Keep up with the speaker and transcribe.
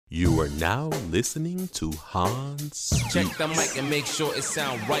You are now listening to Hans. Check the mic and make sure it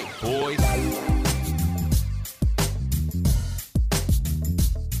sound right, boys.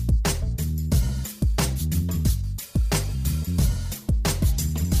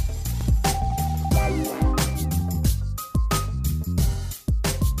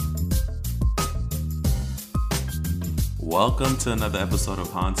 Welcome to another episode of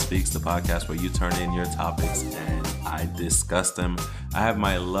Hans Speaks, the podcast where you turn in your topics and I discuss them. I have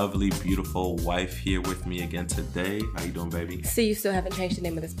my lovely, beautiful wife here with me again today. How you doing, baby? So you still haven't changed the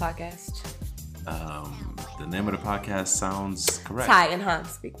name of this podcast? The name of the podcast sounds correct. Ty and Hans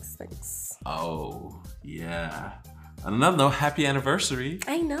Speaks Things. Oh, yeah. On another note, happy anniversary.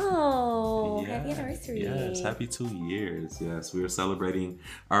 I know. Yeah. Happy anniversary. Yes, happy 2 years. Yes, we are celebrating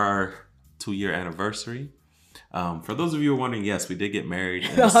our 2-year anniversary. For those of you who are wondering, yes, we did get married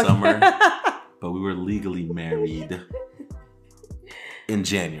in the summer, but we were legally married in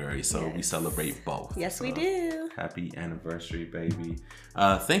January, so we celebrate both. Yes, we do. Happy anniversary, baby.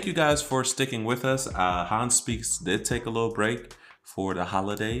 Thank you guys for sticking with us. Hans Speaks did take a little break for the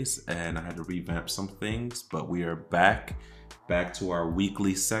holidays, and I had to revamp some things, but we are back to our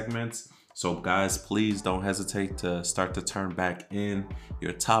weekly segments. So guys, please don't hesitate to start to turn back in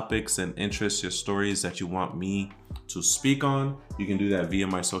your topics and interests, your stories that you want me to speak on. You can do that via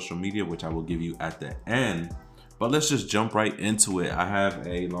my social media, which I will give you at the end. But let's just jump right into it. I have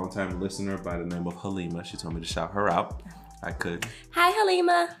a longtime listener by the name of Halima. She told me to shout her out. I could. Hi,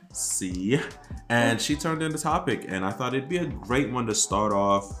 Halima. See. And she turned in the topic, and I thought it'd be a great one to start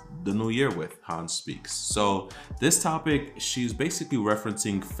off the new year with. Hans Speaks. So this topic, she's basically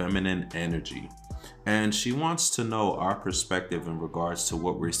referencing feminine energy, and she wants to know our perspective in regards to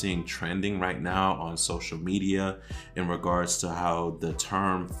what we're seeing trending right now on social media in regards to how the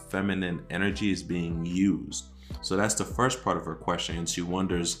term feminine energy is being used. So that's the first part of her question, and she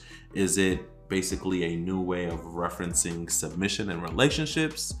wonders, is it basically a new way of referencing submission in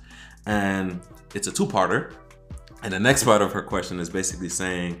relationships? And it's a two-parter. And the next part of her question is basically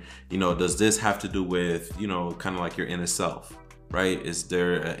saying, does this have to do with, kind of like your inner self, right? Is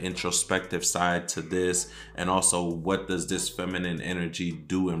there an introspective side to this? And also, what does this feminine energy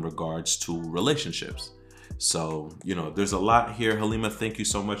do in regards to relationships? So, there's a lot here. Halima, thank you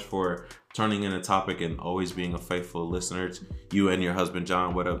so much for turning in a topic and always being a faithful listener. You and your husband,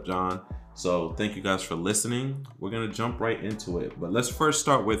 John. What up, John? So thank you guys for listening. We're going to jump right into it. But let's first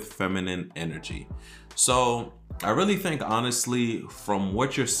start with feminine energy. So I really think, honestly, from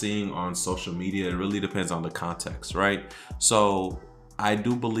what you're seeing on social media, it really depends on the context, right? So I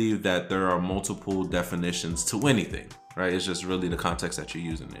do believe that there are multiple definitions to anything, right? It's just really the context that you're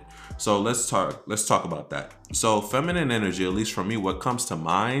using it. So let's talk about that. So feminine energy, at least for me, what comes to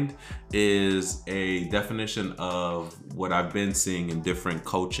mind is a definition of what I've been seeing in different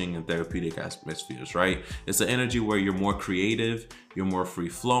coaching and therapeutic atmospheres, right? It's an energy where you're more creative, you're more free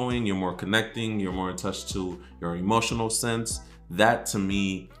flowing, you're more connecting, you're more in touch to your emotional sense. That to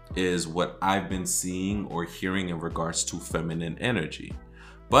me is what I've been seeing or hearing in regards to feminine energy.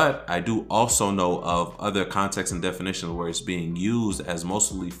 But I do also know of other contexts and definitions where it's being used as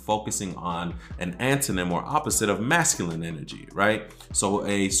mostly focusing on an antonym or opposite of masculine energy, right? So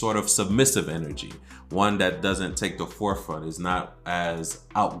a sort of submissive energy, one that doesn't take the forefront, is not as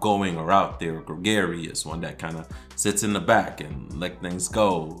outgoing or out there or gregarious, one that kind of sits in the back and let things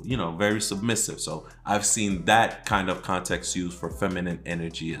go, very submissive. So I've seen that kind of context used for feminine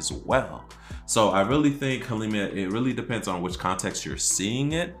energy as well. So I really think, Halima, it really depends on which context you're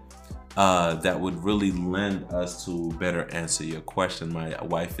seeing it. That would really lend us to better answer your question. My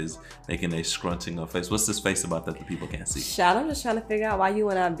wife is making a scrunching of face. What's this face about that the people can't see? Shout, I'm just trying to figure out why you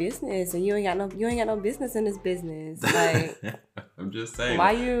in our business and you ain't got no business in this business. Like, I'm just saying.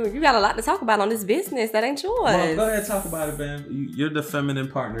 Why you got a lot to talk about on this business that ain't yours. Well, go ahead, talk about it, man. You're the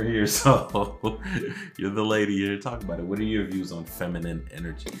feminine partner here, so you're the lady here. Talk about it. What are your views on feminine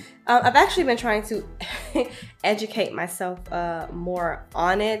energy? I've actually been trying to educate myself more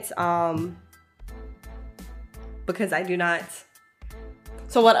on it. Because I do not.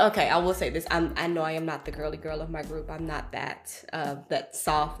 So what? Okay, I will say this. I know I am not the girly girl of my group. I'm not that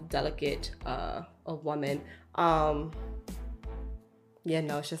soft, delicate a woman. Yeah,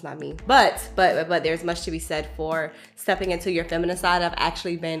 no, it's just not me. But there's much to be said for stepping into your feminine side. I've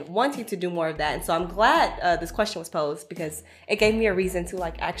actually been wanting to do more of that, and so I'm glad this question was posed because it gave me a reason to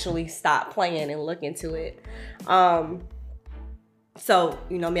actually stop playing and look into it. So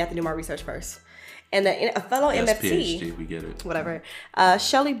me, I have to do my research first. And a fellow MFT, PhD, we get it. Whatever.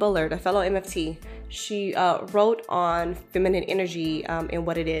 Shelly Bullard, a fellow MFT, she wrote on feminine energy and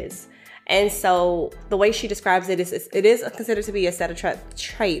what it is. And so the way she describes it is considered to be a set of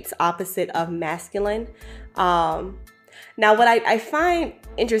traits opposite of masculine. Now, what I find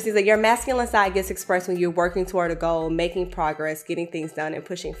interesting is that your masculine side gets expressed when you're working toward a goal, making progress, getting things done, and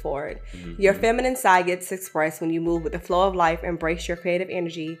pushing forward. Your feminine side gets expressed when you move with the flow of life, embrace your creative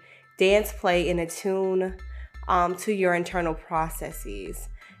energy, dance, play, and attune to your internal processes.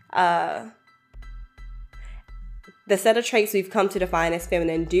 The set of traits we've come to define as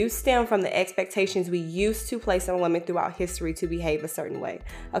feminine do stem from the expectations we used to place on women throughout history to behave a certain way.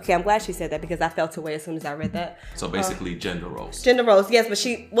 Okay, I'm glad she said that because I felt away as soon as I read that. So basically gender roles. Gender roles, yes,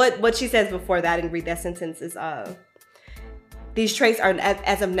 but what she says before that, I didn't read that sentence, is these traits are,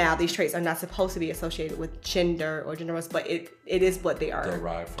 as of now, these traits are not supposed to be associated with gender or gender roles, but it is what they are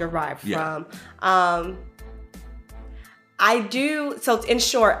derived from. So in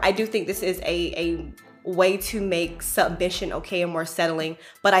short, I do think this is a way to make submission okay and more settling,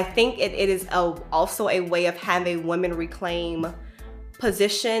 but I think it is also a way of having women reclaim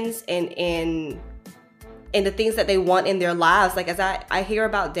positions in the things that they want in their lives. Like, as I hear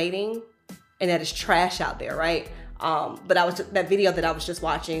about dating, and that is trash out there, right? But that video that I was just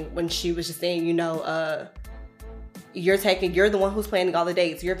watching, when she was just saying, you're the one who's planning all the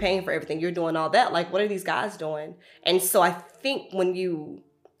dates, you're paying for everything, you're doing all that. Like, what are these guys doing? And so I think when you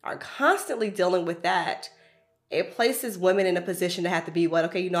are constantly dealing with that, it places women in a position to have to be,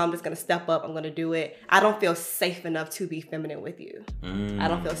 okay, I'm just going to step up. I'm going to do it. I don't feel safe enough to be feminine with you. I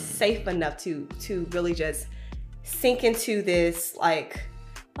don't feel safe enough to really just sink into this, like,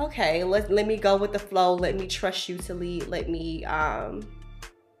 okay, let me go with the flow. Let me trust you to lead. Let me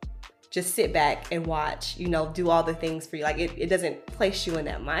just sit back and watch, do all the things for you. Like, it doesn't place you in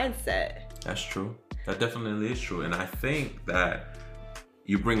that mindset. That's true. That definitely is true. And I think that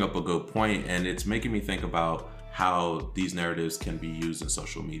you bring up a good point, and it's making me think about how these narratives can be used in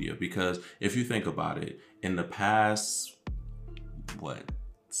social media. Because if you think about it, in the past,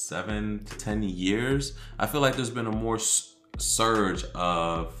 7 to 10 years, I feel like there's been a more surge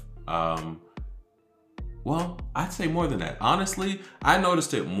of, I'd say more than that. Honestly, I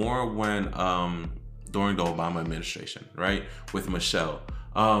noticed it more when, during the Obama administration, right? With Michelle.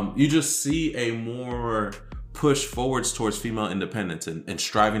 You just see a more push forwards towards female independence and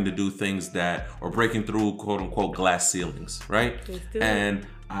striving to do things that are breaking through quote unquote glass ceilings, right? And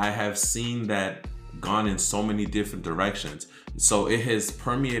I have seen that gone in so many different directions. So it has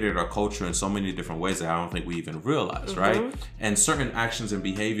permeated our culture in so many different ways that I don't think we even realize, right? And certain actions and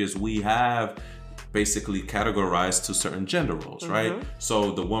behaviors we have basically categorized to certain gender roles, right?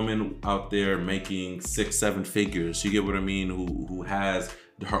 So the woman out there making 6-7 figures, you get what I mean, who has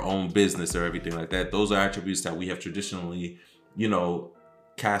her own business or everything like that, those are attributes that we have traditionally,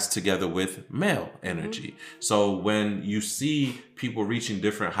 cast together with male energy. So when you see people reaching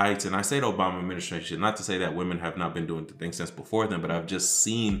different heights, and I say the Obama administration, not to say that women have not been doing things since before then, but I've just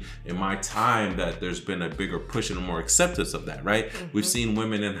seen in my time that there's been a bigger push and more acceptance of that, right? We've seen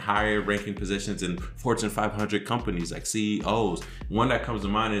women in higher ranking positions in Fortune 500 companies, like CEOs. One that comes to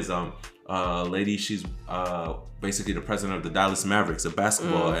mind is lady, she's basically the president of the Dallas Mavericks, a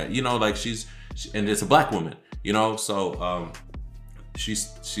basketball, and it's a black woman, so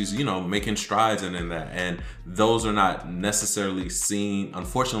she's making strides in that, and those are not necessarily seen,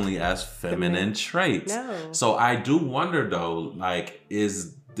 unfortunately, as feminine traits. No. So I do wonder though, like,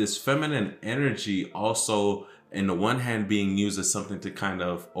 is this feminine energy also, in the one hand, being used as something to kind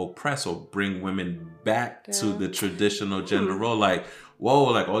of oppress or bring women back to the traditional gender role? Like, whoa,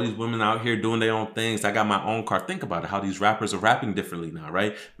 like all these women out here doing their own things. I got my own car. Think about it, how these rappers are rapping differently now,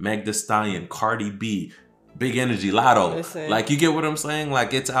 right? Meg Thee Stallion, Cardi B, Big Energy, Lotto. Listen. Like, you get what I'm saying?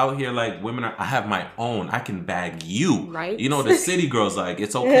 Like, it's out here, like, women are, I have my own, I can bag you. Right. The city girls, like,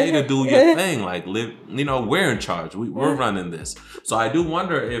 it's okay to do your thing. Like, live, we're in charge. We're running this. So I do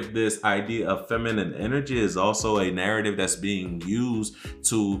wonder if this idea of feminine energy is also a narrative that's being used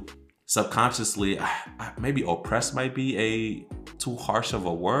to subconsciously, maybe oppress might be a too harsh of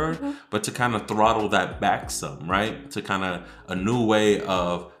a word, but to kind of throttle that back some, right? To kind of a new way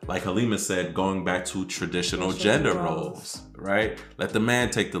of, like Halima said, going back to traditional gender roles, right? Let the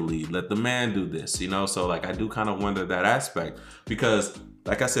man take the lead. Let the man do this, So like, I do kind of wonder that aspect, because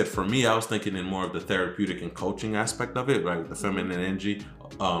like I said, for me, I was thinking in more of the therapeutic and coaching aspect of it, right? The feminine energy,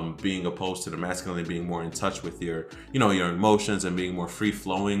 being opposed to the masculine, being more in touch with your, your emotions and being more free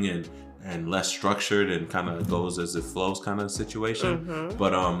flowing and less structured and kind of goes as it flows kind of situation.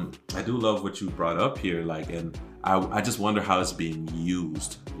 But I do love what you brought up here, like, and I just wonder how it's being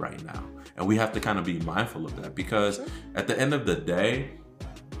used right now. And we have to kind of be mindful of that, because at the end of the day,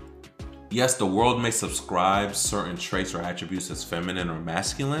 yes, the world may subscribe certain traits or attributes as feminine or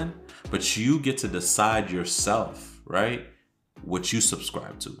masculine, but you get to decide yourself, right? What you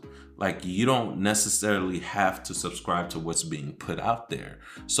subscribe to. Like, you don't necessarily have to subscribe to what's being put out there.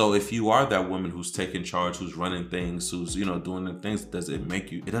 So if you are that woman who's taking charge, who's running things, who's, you know, doing the things, it doesn't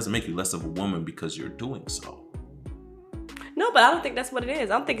make you less of a woman because you're doing so. No, but I don't think that's what it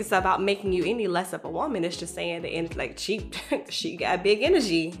is. I don't think it's about making you any less of a woman. It's just saying that, like, she got big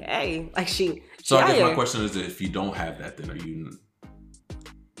energy. Hey, like So I guess my question is, if you don't have that, then are you?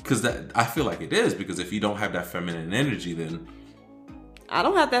 Because that, I feel like it is, because if you don't have that feminine energy, then I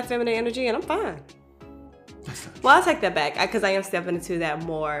don't have that feminine energy, and I'm fine. Well, I'll take that back, because I am stepping into that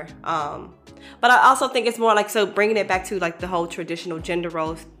more. But I also think it's more like, so bringing it back to like the whole traditional gender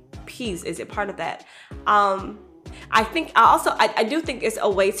roles piece. Is it part of that? I do think it's a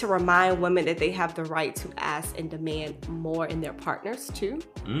way to remind women that they have the right to ask and demand more in their partners too.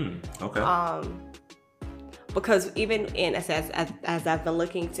 Okay. Because even as I've been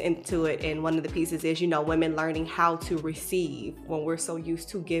looking into it, and one of the pieces is, you know, women learning how to receive when we're so used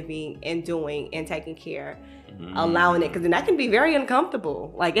to giving and doing and taking care, allowing it, because then that can be very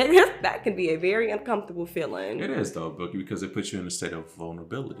uncomfortable. Like that can be a very uncomfortable feeling. It is though, because it puts you in a state of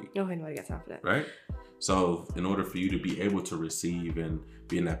vulnerability. No, nobody got time for that. Right? So in order for you to be able to receive and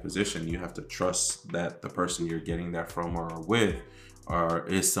be in that position, you have to trust that the person you're getting that from or with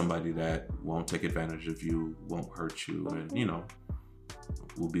is somebody that won't take advantage of you, won't hurt you, and, you know,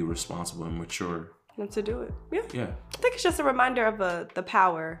 will be responsible and mature. And to do it. Yeah. I think it's just a reminder of the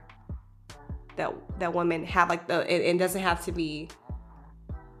power that women have. Like it doesn't have to be,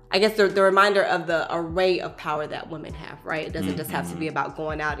 I guess, the reminder of the array of power that women have, right? It doesn't just have to be about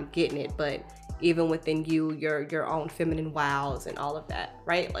going out and getting it, but even within you, your own feminine wows and all of that,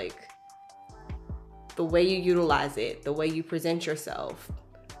 right? Like the way you utilize it, the way you present yourself,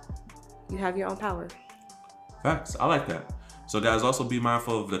 you have your own power. Facts. I like that. So guys, also be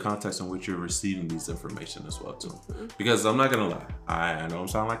mindful of the context in which you're receiving these information as well too. Because I'm not gonna lie, I know I'm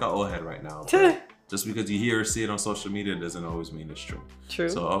sounding like an old head right now. Just because you hear or see it on social media doesn't always mean it's true. True.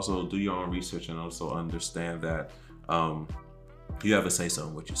 So also do your own research and also understand that you have a say-so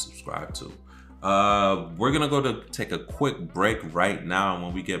in what you subscribe to. We're gonna go to take a quick break right now, and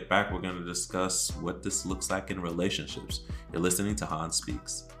when we get back, we're gonna discuss what this looks like in relationships. You're listening to Han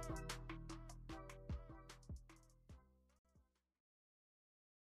Speaks.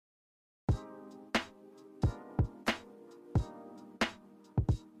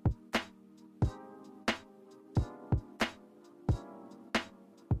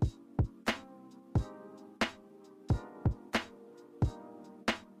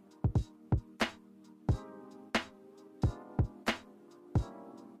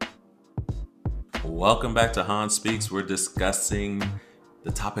 Welcome back to Han Speaks. We're discussing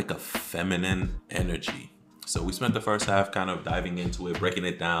the topic of feminine energy. So we spent the first half kind of diving into it, breaking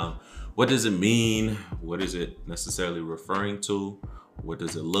it down. What does it mean? What is it necessarily referring to? What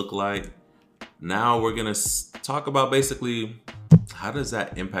does it look like? Now we're gonna talk about basically how does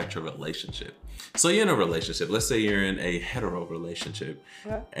that impact your relationship? So you're in a relationship. Let's say you're in a hetero relationship,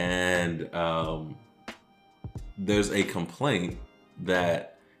 and there's a complaint that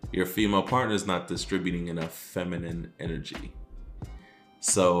your female partner is not distributing enough feminine energy.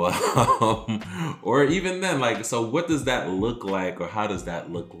 So, or even then, like, so what does that look like, or how does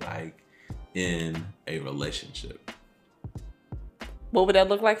that look like in a relationship? What would that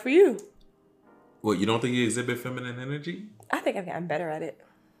look like for you? What, you don't think you exhibit feminine energy? I think I've gotten better at it.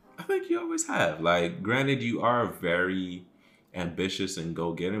 I think you always have. Like, granted, you are very ambitious and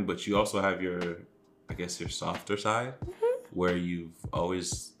go-getting, but you also have your, I guess, your softer side. Where you've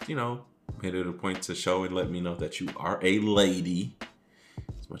always, you know, made it a point to show and let me know that you are a lady,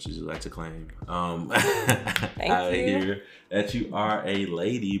 as much as you like to claim. I hear that you are a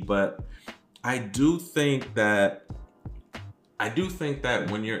lady, but I do think that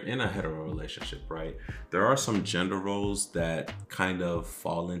when you're in a hetero relationship, right, there are some gender roles that kind of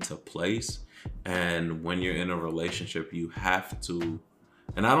fall into place. And when you're in a relationship, you have to,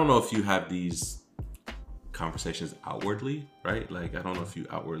 and I don't know if you have these conversations outwardly, right? Like, I don't know if you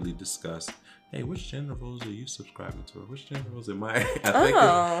outwardly discuss, hey, which gender roles are you subscribing to, or which gender roles am I?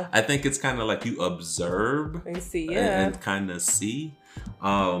 I think it's kind of like you observe and see, and kind of see.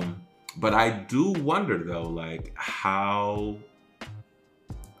 But I do wonder though, like, how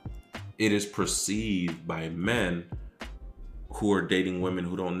it is perceived by men who are dating women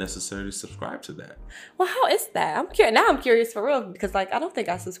who don't necessarily subscribe to that. Well, how is that? I'm curious. Now I'm curious for real, because like I don't think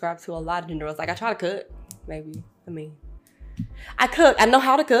I subscribe to a lot of gender roles. Like I try to cut, maybe. I mean, I cook. I know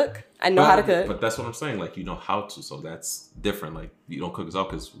how to cook. I know how to cook. But that's what I'm saying. Like, you know how to, so that's different. Like, you don't cook as all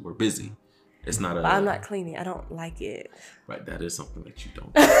because we're busy. It's not a. But I'm not cleaning. I don't like it. Right, that is something that you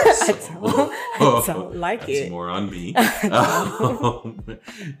don't. I don't like that's it. More on me.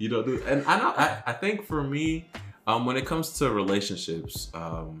 You don't do, and I think for me, when it comes to relationships,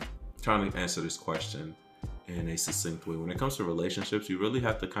 trying to answer this question in a succinct way. When it comes to relationships, you really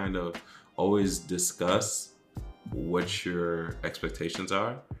have to kind of always discuss what your expectations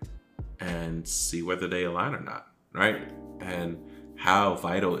are and see whether they align or not, right? And how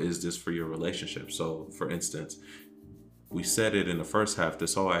vital is this for your relationship? So, for instance, we said it in the first half,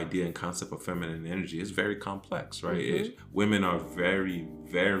 this whole idea and concept of feminine energy is very complex, right? Women are very,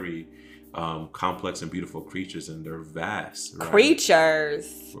 very complex and beautiful creatures, and they're vast. Right?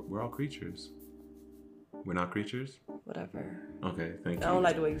 Creatures. We're all creatures. We're not creatures? Whatever. Okay, thank you. I don't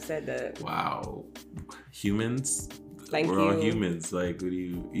like the way you said that. Wow. Humans? Thank We're you. all humans. Like, what do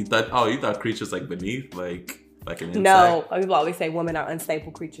you thought? Oh, you thought creatures like beneath, like an insect? No, people always say women are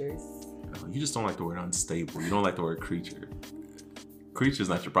unstable creatures. Oh, you just don't like the word unstable. You don't like the word creature. Creature's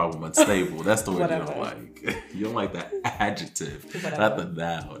not your problem. Unstable. That's the word you don't like. You don't like that adjective, not the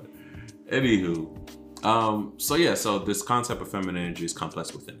noun. Anywho, so this concept of feminine energy is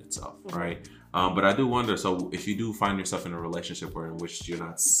complex within itself, right? But I do wonder, so if you do find yourself in a relationship in which you're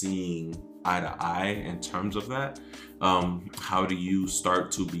not seeing eye to eye in terms of that, how do you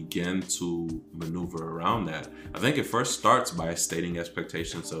start to begin to maneuver around that? I think it first starts by stating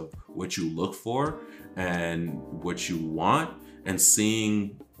expectations of what you look for and what you want, and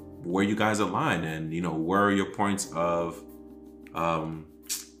seeing where you guys align, and where are your points of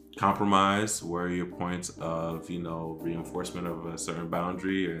compromise, where are your points of reinforcement of a certain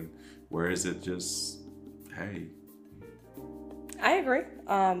boundary, and where is it just, hey? I agree.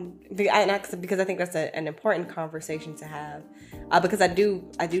 Because I think that's an important conversation to have. Because I do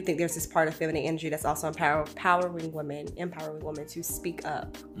think there's this part of feminine energy that's also empowering women to speak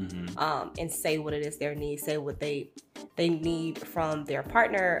up, and say what it is their needs, say what they need from their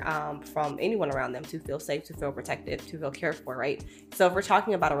partner, from anyone around them, to feel safe, to feel protected, to feel cared for, right? So if we're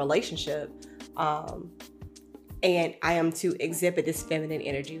talking about a relationship, and I am to exhibit this feminine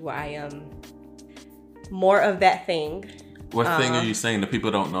energy where I am more of that thing. What thing are you saying? The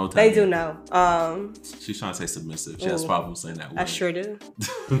people don't know. They do know. She's trying to say submissive. She has problems saying that word. I sure do.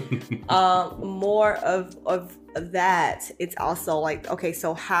 More of that. It's also like, okay,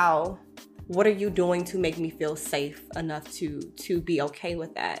 so what are you doing to make me feel safe enough to be okay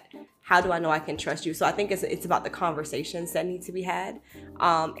with that? How do I know I can trust you? So I think it's about the conversations that need to be had.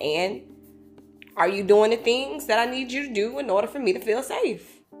 And are you doing the things that I need you to do in order for me to feel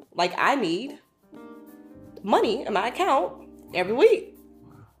safe? Like, I need money in my account every week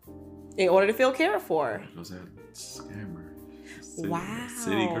in order to feel cared for. Was that scammer? Wow.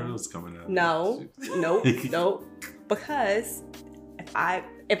 City girls coming out. No, nope. Because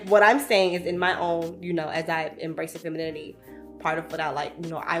if what I'm saying is in my own, as I embrace the femininity, part of what I like,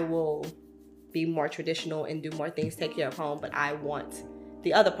 I will be more traditional and do more things, take care of home, but I want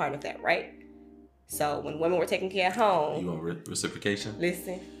the other part of that, right? So when women were taking care of home, you want reciprocation?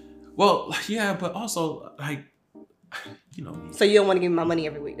 Listen. Well, yeah, but also like, me. So you don't want to give me my money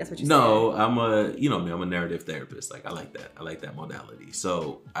every week? That's what you said? No, I'm a narrative therapist. Like, I like that modality.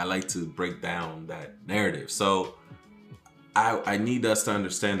 So I like to break down that narrative. So I need us to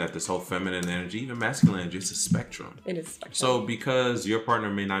understand that this whole feminine energy, even masculine energy, it's a spectrum. It is a spectrum. So because your partner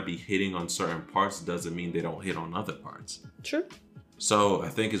may not be hitting on certain parts doesn't mean they don't hit on other parts. True. So I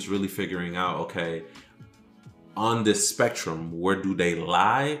think it's really figuring out, okay, on this spectrum, where do they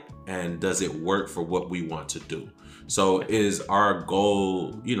lie, and does it work for what we want to do? So is our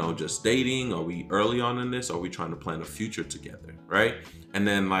goal, just dating? Are we early on in this? Or are we trying to plan a future together, right? And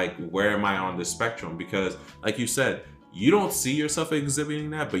then, like, where am I on this spectrum? Because like you said, you don't see yourself exhibiting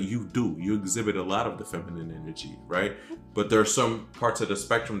that, but you do. You exhibit a lot of the feminine energy, right? But there are some parts of the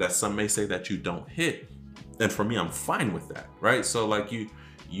spectrum that some may say that you don't hit. And for me, I'm fine with that, right? So like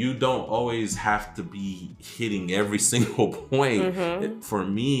you don't always have to be hitting every single point for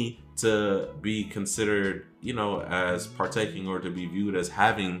me to be considered, as partaking or to be viewed as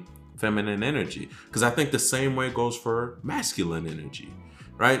having feminine energy. Because I think the same way goes for masculine energy,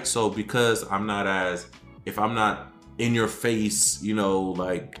 right? So because if I'm not in your face,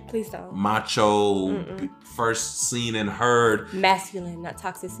 like, please don't, macho, first seen and heard, masculine, not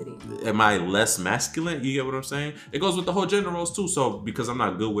toxicity. Am I less masculine? You get what I'm saying? It goes with the whole gender roles too. So because I'm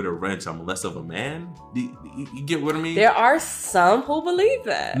not good with a wrench, I'm less of a man. You get what I mean? There are some who believe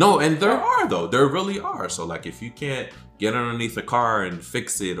that. No, and there are though. There really are. So like, if you can't get underneath a car and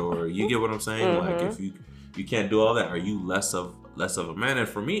fix it, or you get what I'm saying? Like, if you you can't do all that. Are you less of a man? And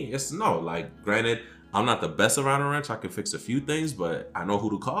for me, it's no. Like, granted, I'm not the best around a wrench. I can fix a few things, but I know who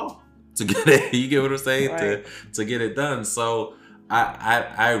to call to get it. You get what I'm saying? Right. To get it done. So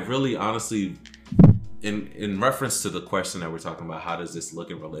I really honestly, in reference to the question that we're talking about, how does this look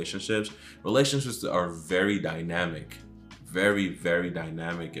in relationships? Relationships are very dynamic, very, very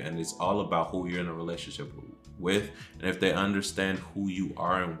dynamic, and it's all about who you're in a relationship with, and if they understand who you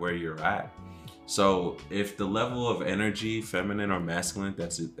are and where you're at. So if the level of energy, feminine or masculine,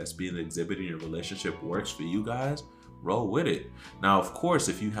 that's being exhibited in your relationship works for you guys, roll with it. Now, of course,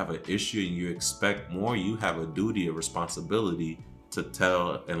 if you have an issue and you expect more, you have a duty, a responsibility to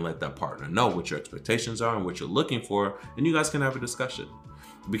tell and let that partner know what your expectations are and what you're looking for, and you guys can have a discussion.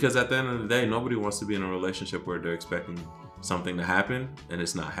 Because at the end of the day, nobody wants to be in a relationship where they're expecting something to happen and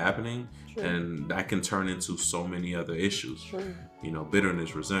it's not happening. True. And that can turn into so many other issues. True. You know,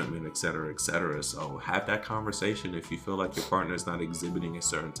 bitterness, resentment, etc., etc. So have that conversation if you feel like your partner is not exhibiting a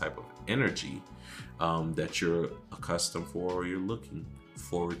certain type of energy that you're accustomed for or you're looking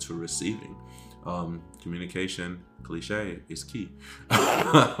forward to receiving. Communication, cliche, is key.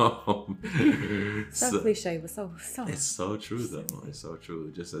 Cliche, but so. It's so true, though. It's so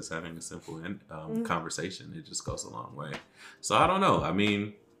true. Just as having a simple conversation, it just goes a long way. So I don't know. I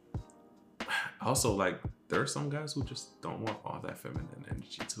mean, also, like, there are some guys who just don't want all that feminine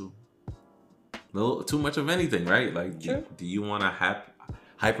energy too. Little too much of anything, right? Like, do you want a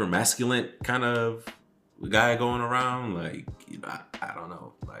hyper masculine kind of guy going around? Like, you know, I don't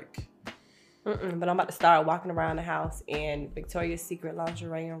know, like. But I'm about to start walking around the house in Victoria's Secret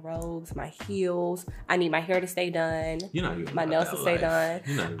lingerie and robes, my heels. I need my hair to stay done. You're not even my nails to stay done.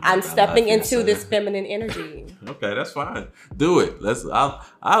 I'm I'm stepping into this feminine energy. Okay, that's fine. Do it.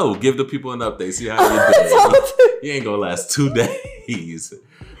 I'll give the people an update. See how you do. You ain't gonna last 2 days.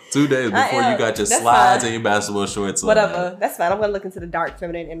 2 days before you got your slides and your basketball shorts on. Whatever. That's fine. I'm gonna look into the dark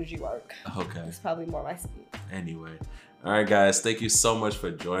feminine energy work. Okay. It's probably more my speed. Anyway. All right, guys. Thank you so much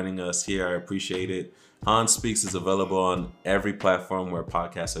for joining us here. I appreciate it. Hans Speaks is available on every platform where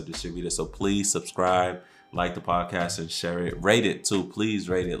podcasts are distributed. So please subscribe, like the podcast, and share it. Rate it too. Please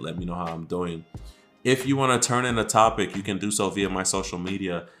rate it. Let me know how I'm doing. If you want to turn in a topic, you can do so via my social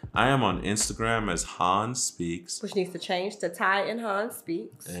media. I am on Instagram as Hans Speaks. Which needs to change to Ty and Hans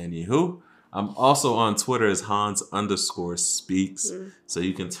Speaks. Anywho, I'm also on Twitter as Hans_Speaks. So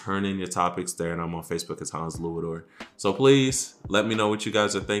you can turn in your topics there. And I'm on Facebook as Hans Luador. So please let me know what you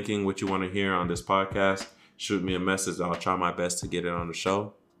guys are thinking, what you want to hear on this podcast. Shoot me a message. I'll try my best to get it on the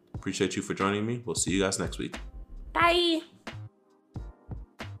show. Appreciate you for joining me. We'll see you guys next week. Bye.